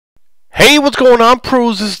Hey, what's going on,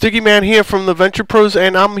 pros? This is Diggy Man here from the AdventurePros,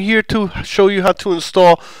 and I'm here to show you how to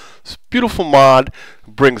install this beautiful mod.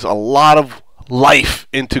 It brings a lot of life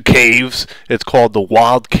into caves. It's called the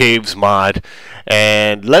Wild Caves mod,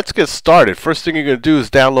 and let's get started. First thing you're going to do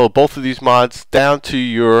is download both of these mods down to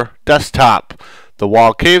your desktop. The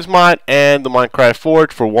Wild Caves mod and the Minecraft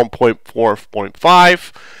Forge for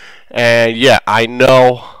 1.4.5. And yeah, I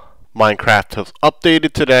know Minecraft has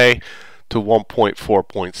updated today to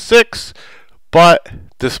 1.4.6, but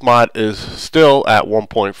this mod is still at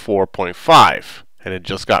 1.4.5 and it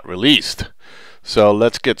just got released. So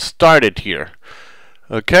let's get started here.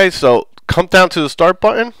 Okay, so come down to the start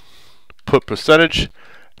button, put percentage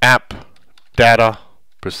app data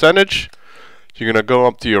percentage. You're gonna go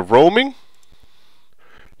up to your roaming.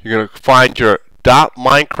 You're gonna find your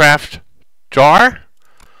 .minecraft.jar.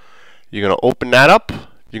 You're gonna open that up.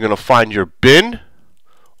 You're gonna find your bin.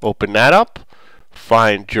 Open that up,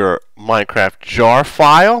 find your Minecraft jar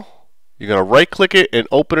file. You're going to right click it and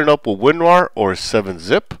open it up with WinRAR or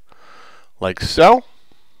 7-zip, like so.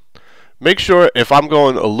 Make sure, if I'm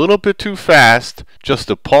going a little bit too fast, just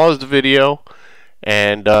to pause the video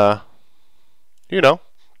and, just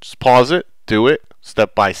pause it, do it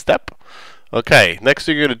step by step. Okay, next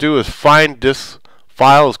thing you're going to do is find this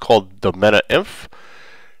file. It's called the meta-inf,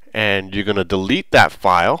 and you're going to delete that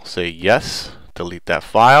file. Say yes. Delete that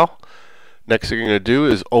file. Next thing you're going to do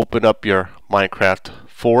is open up your Minecraft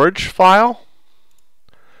Forge file.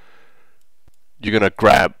 You're going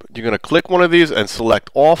to click one of these and select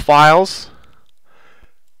all files.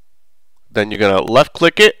 Then you're going to left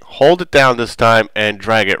click it, hold it down this time, and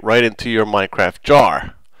drag it right into your Minecraft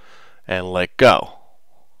jar. And let go.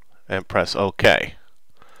 And press OK.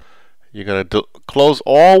 You're going to close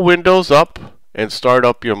all windows up and start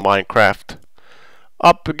up your Minecraft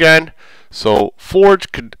up again. So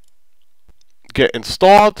Forge could get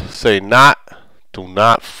installed. Say not, do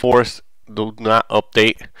not force, do not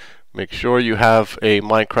update. Make sure you have a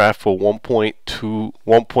Minecraft for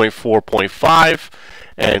 1.4.5,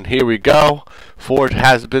 and here we go. Forge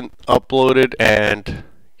has been uploaded, and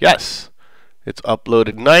yes, it's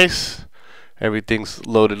uploaded nice. Everything's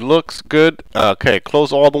loaded, looks good. Okay,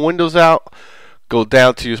 close all the windows out. Go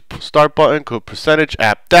down to your start button, go percentage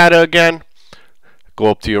app data again. Go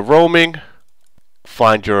up to your roaming,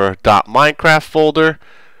 find your .minecraft folder,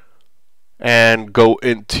 and go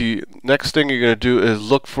into, next thing you're going to do is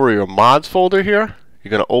look for your mods folder here. You're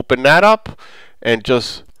going to open that up and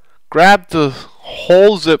just grab the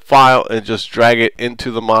whole zip file and just drag it into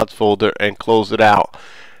the mods folder and close it out.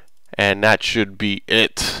 And that should be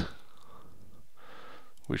it.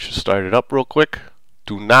 We should start it up real quick.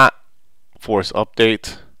 Do not force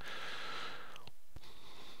update.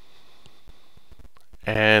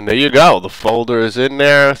 And there you go. The folder is in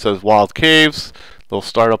there. It says Wild Caves. They'll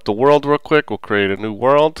start up the world real quick. We'll create a new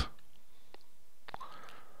world.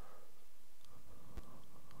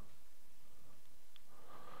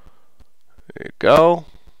 There you go.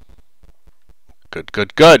 Good,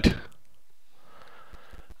 good, good.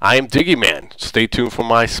 I am Diggy Man. Stay tuned for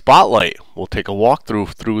my spotlight. We'll take a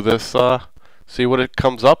walkthrough through this, see what it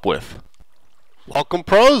comes up with. Welcome,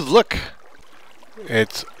 pros. Look.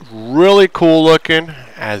 It's really cool looking.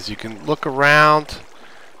 As you can look around,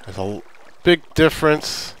 there's a big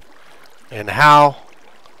difference in how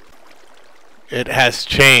it has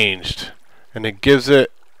changed, and it gives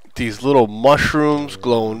it these little mushrooms,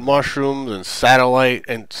 glowing mushrooms, and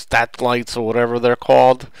satellites or whatever they're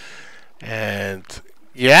called. And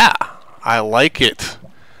yeah, I like it.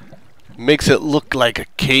 Makes it look like a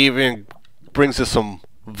cave in, brings us some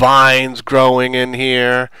vines growing in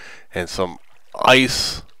here and some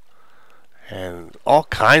ice and all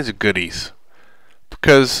kinds of goodies,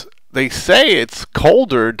 because they say it's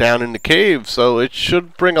colder down in the cave, so it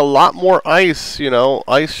should bring a lot more ice.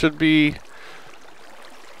 Ice should be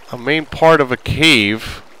a main part of a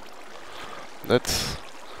cave. Let's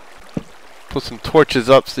put some torches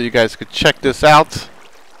up so you guys could check this out.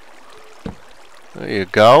 There you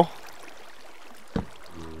go.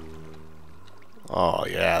 Oh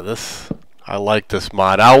yeah, I like this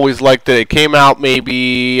mod. I always liked it. It came out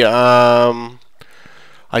maybe, I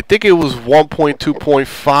think it was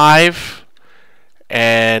 1.2.5,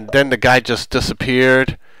 and then the guy just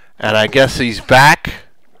disappeared, and I guess he's back,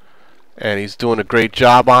 and he's doing a great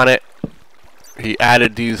job on it. He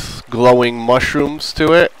added these glowing mushrooms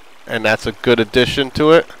to it, and that's a good addition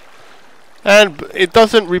to it. And it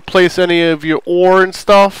doesn't replace any of your ore and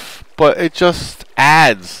stuff, but it just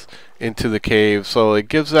adds into the cave, so it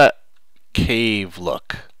gives that cave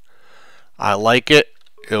look. I like it.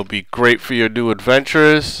 It'll be great for your new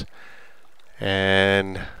adventures,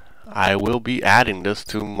 and I will be adding this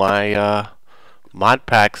to my mod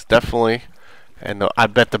packs, definitely. And I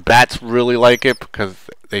bet the bats really like it because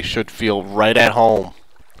they should feel right at home.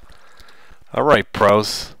 Alright,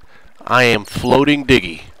 pros. I am Floating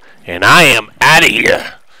Diggy. And I am out of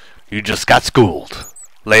here. You just got schooled.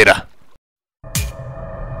 Later.